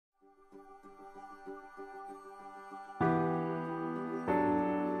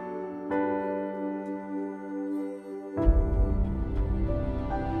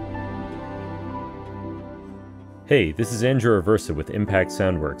Hey, this is Andrew Aversa with Impact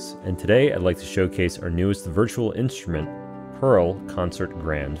Soundworks, and today I'd like to showcase our newest virtual instrument, Pearl Concert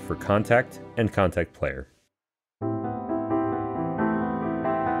Grand for KONTAKT and KONTAKT Player.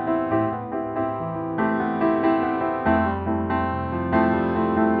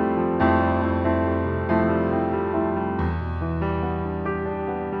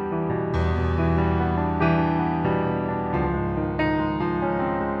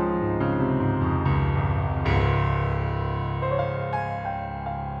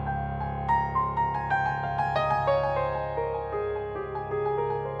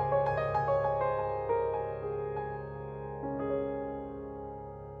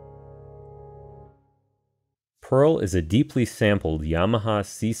 Pearl is a deeply sampled Yamaha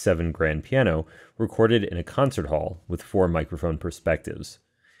C7 grand piano recorded in a concert hall with 4 microphone perspectives.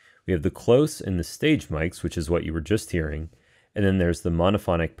 We have the close and the stage mics, which is what you were just hearing, and then there's the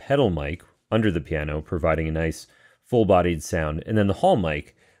monophonic pedal mic under the piano, providing a nice full-bodied sound, and then the hall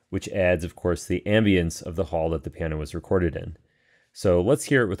mic, which adds, of course, the ambience of the hall that the piano was recorded in. So let's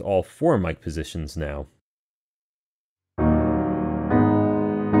hear it with all 4 mic positions now.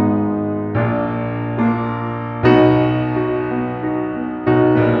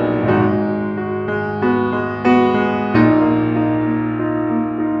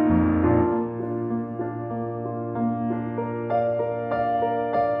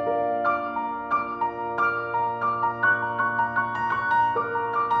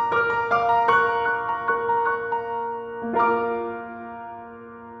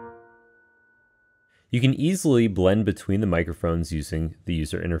 You can easily blend between the microphones using the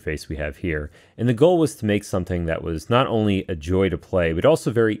user interface we have here, and the goal was to make something that was not only a joy to play, but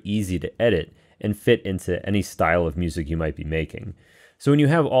also very easy to edit and fit into any style of music you might be making. So when you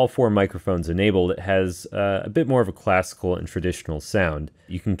have all 4 microphones enabled, it has a bit more of a classical and traditional sound.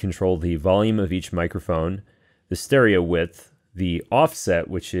 You can control the volume of each microphone, the stereo width, the offset,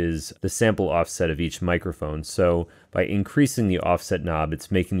 which is the sample offset of each microphone. So by increasing the offset knob,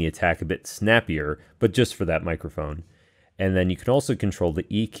 it's making the attack a bit snappier, but just for that microphone. And then you can also control the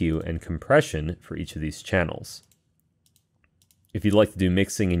EQ and compression for each of these channels. If you'd like to do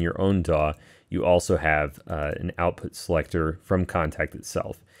mixing in your own DAW, you also have an output selector from KONTAKT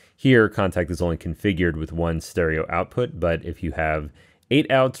itself. Here, KONTAKT is only configured with 1 stereo output, but if you have 8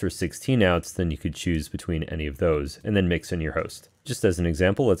 outs or 16 outs, then you could choose between any of those and then mix in your host. Just as an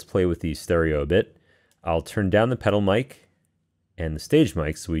example, let's play with the stereo a bit. I'll turn down the pedal mic and the stage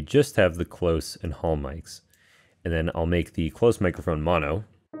mic, so we just have the close and hall mics. And then I'll make the close microphone mono.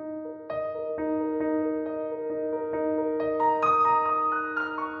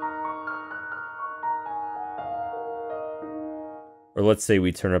 Or let's say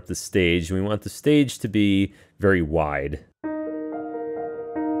we turn up the stage and we want the stage to be very wide.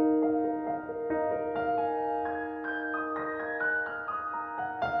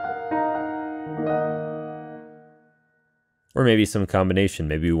 Or maybe some combination.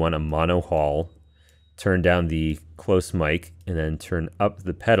 Maybe we want a mono hall, turn down the close mic, and then turn up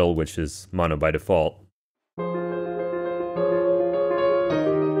the pedal, which is mono by default.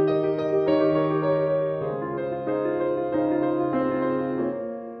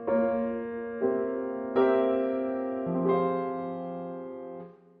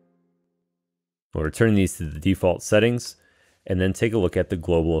 We'll return these to the default settings, and then take a look at the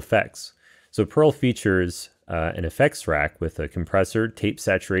global effects. So Pearl features an effects rack with a compressor, tape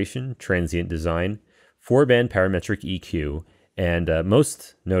saturation, transient design, 4-band parametric EQ, and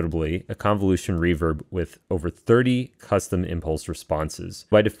most notably, a convolution reverb with over 30 custom impulse responses.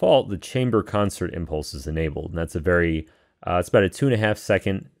 By default, the chamber concert impulse is enabled, and that's a very, it's about a 2.5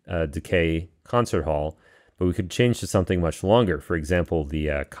 second decay concert hall, but we could change to something much longer, for example,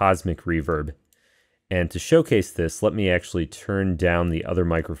 the cosmic reverb. And to showcase this, let me actually turn down the other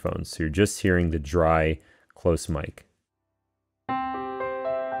microphones, so you're just hearing the dry, close mic.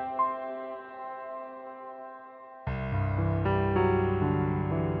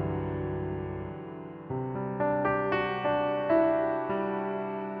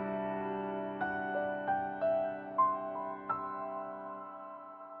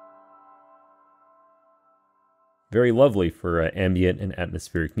 Very lovely for ambient and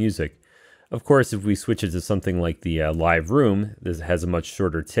atmospheric music. Of course, if we switch it to something like the live room, this has a much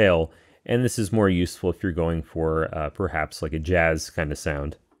shorter tail, and this is more useful if you're going for perhaps like a jazz kind of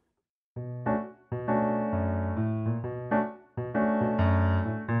sound.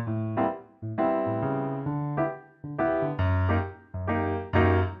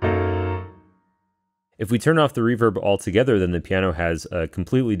 If we turn off the reverb altogether, then the piano has a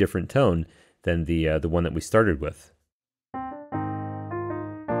completely different tone than the one that we started with.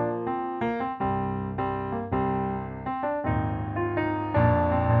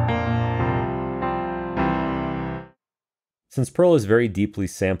 Since Perl is very deeply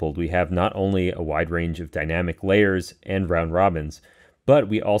sampled, we have not only a wide range of dynamic layers and round robins, but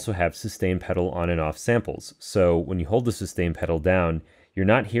we also have sustain pedal on and off samples. So when you hold the sustain pedal down, you're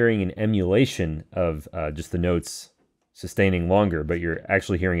not hearing an emulation of just the notes sustaining longer, but you're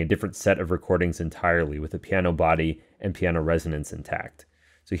actually hearing a different set of recordings entirely with the piano body and piano resonance intact.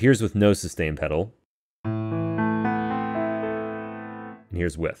 So here's with no sustain pedal, and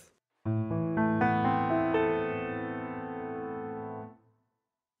here's with.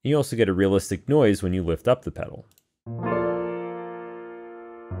 You also get a realistic noise when you lift up the pedal.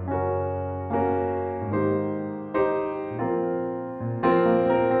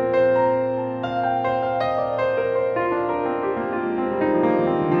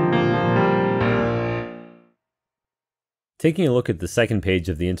 Taking a look at the second page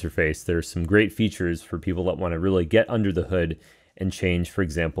of the interface, there's some great features for people that want to really get under the hood and change, for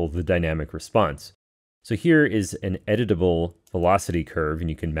example, the dynamic response. So here is an editable velocity curve, and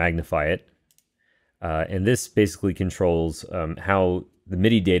you can magnify it. And this basically controls how the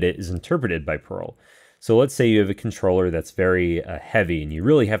MIDI data is interpreted by Perl. So let's say you have a controller that's very heavy, and you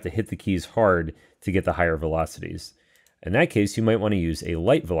really have to hit the keys hard to get the higher velocities. In that case, you might want to use a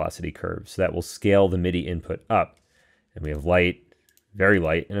light velocity curve, so that will scale the MIDI input up. And we have light, very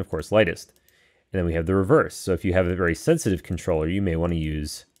light, and of course lightest. And then we have the reverse. So if you have a very sensitive controller, you may want to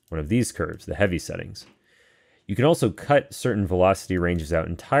use one of these curves, the heavy settings. You can also cut certain velocity ranges out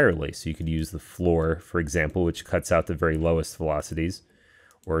entirely. So you could use the floor, for example, which cuts out the very lowest velocities,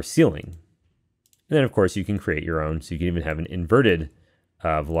 or ceiling. And then of course you can create your own. So you can even have an inverted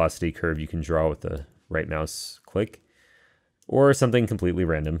velocity curve you can draw with the right mouse click, or something completely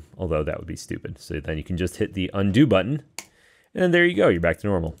random, although that would be stupid. So then you can just hit the undo button, and then there you go, you're back to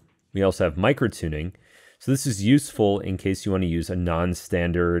normal. We also have microtuning. So this is useful in case you want to use a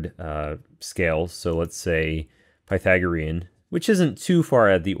non-standard scale. So let's say Pythagorean, which isn't too far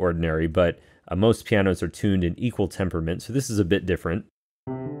out of the ordinary, but most pianos are tuned in equal temperament, so this is a bit different.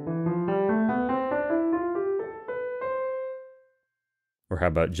 Or how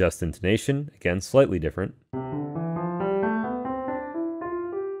about just intonation? Again, slightly different.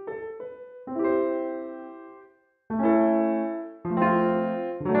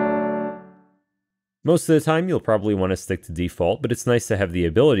 Most of the time, you'll probably want to stick to default, but it's nice to have the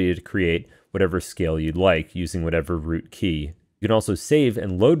ability to create whatever scale you'd like using whatever root key. You can also save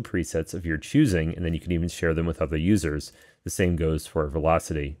and load presets of your choosing, and then you can even share them with other users. The same goes for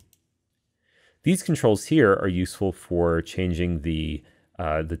velocity. These controls here are useful for changing the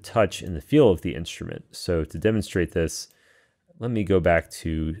touch and the feel of the instrument. So to demonstrate this, let me go back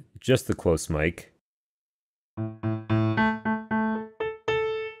to just the close mic.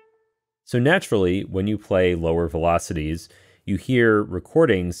 So naturally, when you play lower velocities, you hear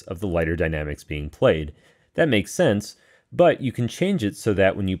recordings of the lighter dynamics being played. That makes sense, but you can change it so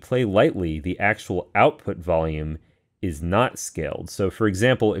that when you play lightly, the actual output volume is not scaled. So for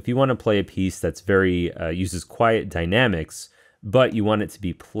example, if you want to play a piece that's very uses quiet dynamics, but you want it to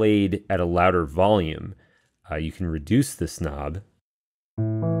be played at a louder volume, you can reduce this knob.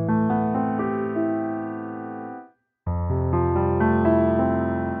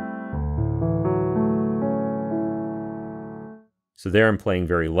 So there I'm playing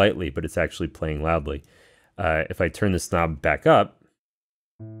very lightly, but it's actually playing loudly. If I turn this knob back up,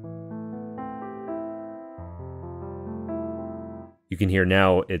 you can hear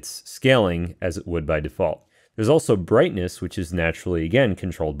now it's scaling as it would by default. There's also brightness, which is naturally, again,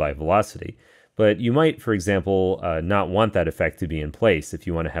 controlled by velocity. But you might, for example, not want that effect to be in place if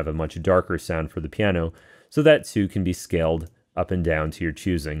you want to have a much darker sound for the piano, so that too can be scaled up and down to your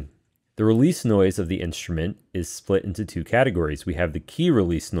choosing. The release noise of the instrument is split into two categories. We have the key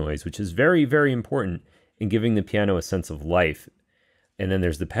release noise, which is very, very important in giving the piano a sense of life. And then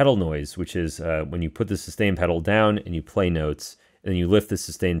there's the pedal noise, which is when you put the sustain pedal down and you play notes, and then you lift the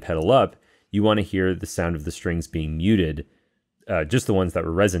sustain pedal up, you want to hear the sound of the strings being muted, just the ones that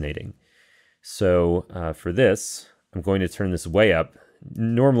were resonating. So for this, I'm going to turn this way up.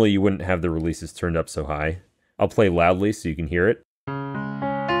 Normally you wouldn't have the releases turned up so high. I'll play loudly so you can hear it.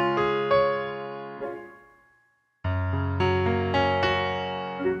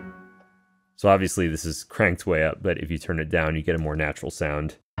 So obviously this is cranked way up, but if you turn it down, you get a more natural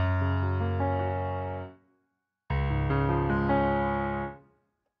sound.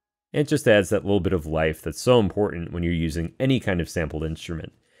 It just adds that little bit of life that's so important when you're using any kind of sampled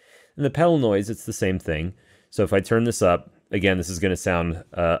instrument. And the pedal noise, it's the same thing. So if I turn this up, again, this is going to sound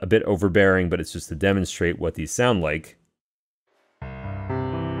a bit overbearing, but it's just to demonstrate what these sound like.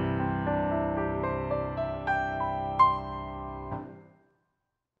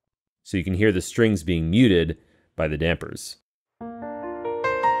 So you can hear the strings being muted, by the dampers.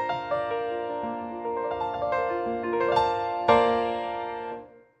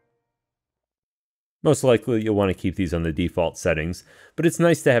 Most likely you'll want to keep these on the default settings, but it's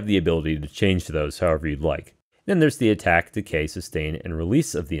nice to have the ability to change those however you'd like. Then there's the attack, decay, sustain, and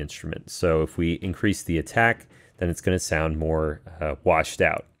release of the instrument. So if we increase the attack, then it's going to sound more washed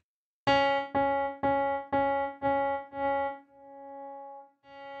out.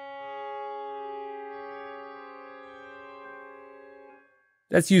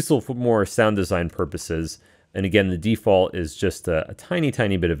 That's useful for more sound design purposes. And again, the default is just a tiny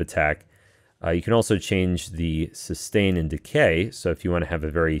bit of attack. You can also change the sustain and decay. So if you want to have a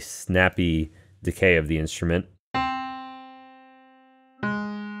very snappy decay of the instrument,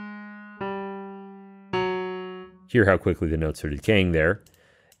 hear how quickly the notes are decaying there.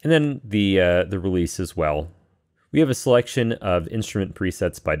 And then the release as well. We have a selection of instrument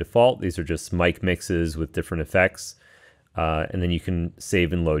presets by default. These are just mic mixes with different effects. And then you can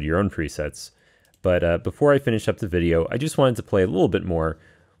save and load your own presets. But before I finish up the video, I just wanted to play a little bit more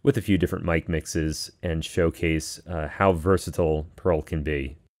with a few different mic mixes and showcase how versatile Pearl can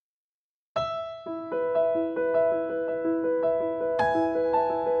be.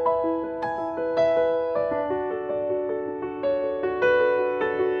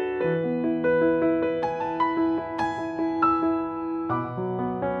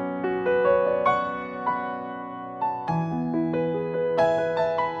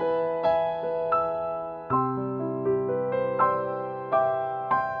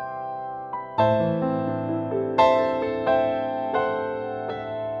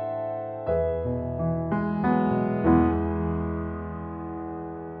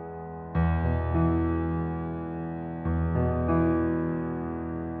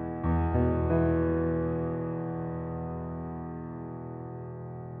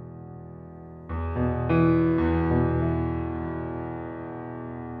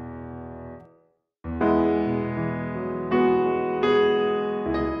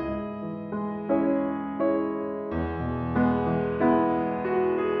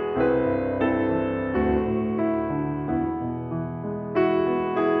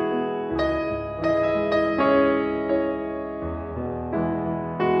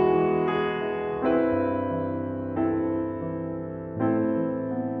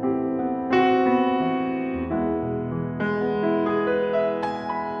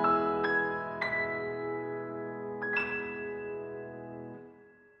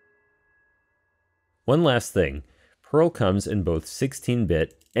 One last thing, Pearl comes in both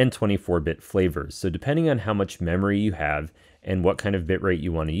 16-bit and 24-bit flavors, so depending on how much memory you have and what kind of bitrate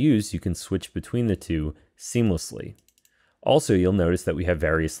you want to use, you can switch between the two seamlessly. Also, you'll notice that we have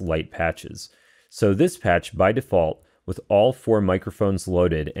various light patches. So this patch, by default, with all 4 microphones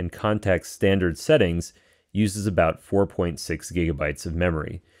loaded and KONTAKT standard settings, uses about 4.6 gigabytes of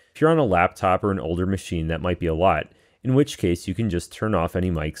memory. If you're on a laptop or an older machine, that might be a lot, in which case you can just turn off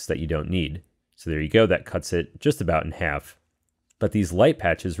any mics that you don't need. So there you go, that cuts it just about in half. But these light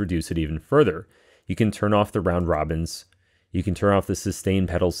patches reduce it even further. You can turn off the round robins, you can turn off the sustain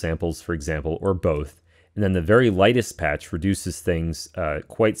pedal samples, for example, or both. And then the very lightest patch reduces things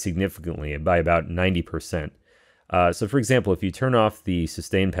quite significantly by about 90%. So for example, if you turn off the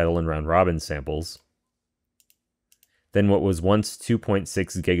sustain pedal and round robin samples, then what was once 2.6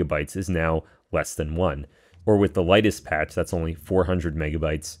 gigabytes is now less than 1. Or with the lightest patch, that's only 400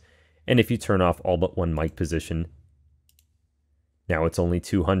 megabytes. And if you turn off all but one mic position, now it's only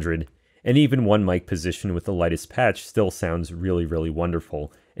 200. And even one mic position with the lightest patch still sounds really, really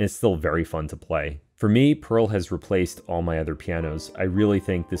wonderful, and it's still very fun to play. For me, Pearl has replaced all my other pianos. I really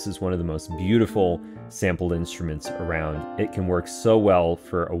think this is one of the most beautiful sampled instruments around. It can work so well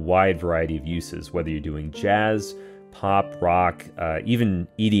for a wide variety of uses, whether you're doing jazz, pop, rock, even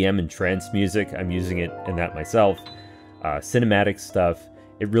EDM and trance music. I'm using it in that myself. Cinematic stuff.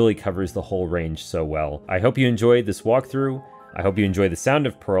 It really covers the whole range so well. I hope you enjoyed this walkthrough. I hope you enjoy the sound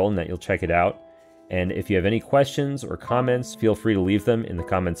of Pearl and that you'll check it out. And if you have any questions or comments, feel free to leave them in the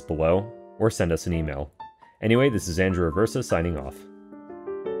comments below or send us an email. Anyway, this is Andrew Aversa signing off.